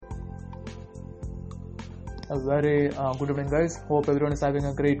A very good evening, guys. Hope everyone is having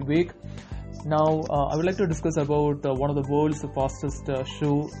a great week. Now, I would like to discuss about one of the world's fastest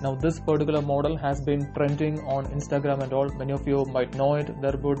shoe. Now, this particular model has been trending on Instagram and all. Many of you might know it.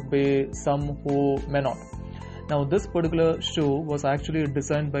 There would be some who may not. Now, this particular shoe was actually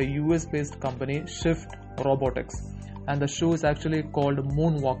designed by US-based company Shift Robotics, and the shoe is actually called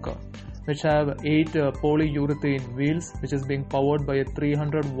Moonwalker, which have 8 polyurethane wheels, which is being powered by a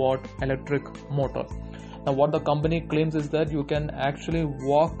 300-watt electric motor. Now, what the company claims is that you can actually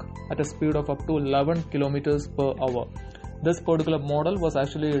walk at a speed of up to 11 kilometers per hour. This particular model was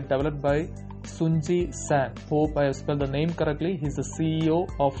actually developed by Sunji San. Hope I have spelled the name correctly. He's the CEO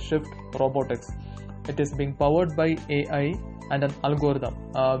of Shift Robotics. It is being powered by AI and an algorithm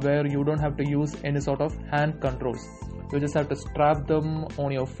where you don't have to use any sort of hand controls. You just have to strap them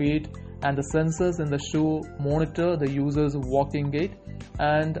on your feet, and the sensors in the shoe monitor the user's walking gait,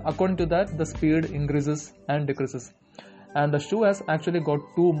 and according to that the speed increases and decreases. And the shoe has actually got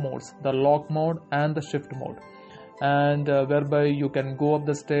 2 modes, the lock mode and the shift mode, and whereby you can go up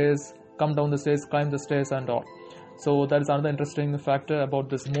the stairs, come down the stairs, climb the stairs and all. So that is another interesting factor about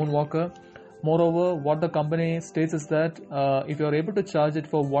this Moonwalker. Moreover, what the company states is that if you are able to charge it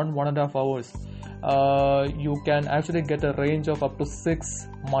for 1.5 hours, you can actually get a range of up to 6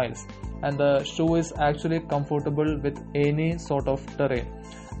 miles, and the shoe is actually comfortable with any sort of terrain.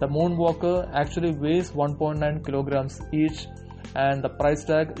 The Moonwalker actually weighs 1.9 kilograms each, and the price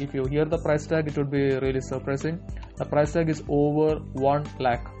tag, if you hear the price tag, it would be really surprising. The price tag is over 1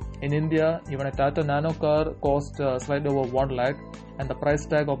 lakh. In India, even a Tata Nano car costs slightly over 1 lakh, and the price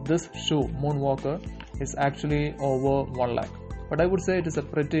tag of this shoe, Moonwalker, is actually over 1 lakh. But I would say it is a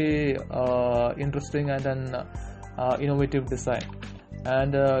pretty interesting and an innovative design.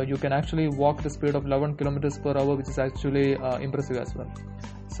 And you can actually walk at the speed of 11 kilometers per hour, which is actually impressive as well.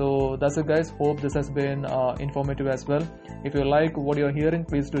 So that's it, guys. Hope this has been informative as well. If you like what you're hearing,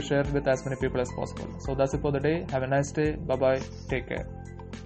 please do share it with as many people as possible. So that's it for the day. Have a nice day. Bye bye. Take care.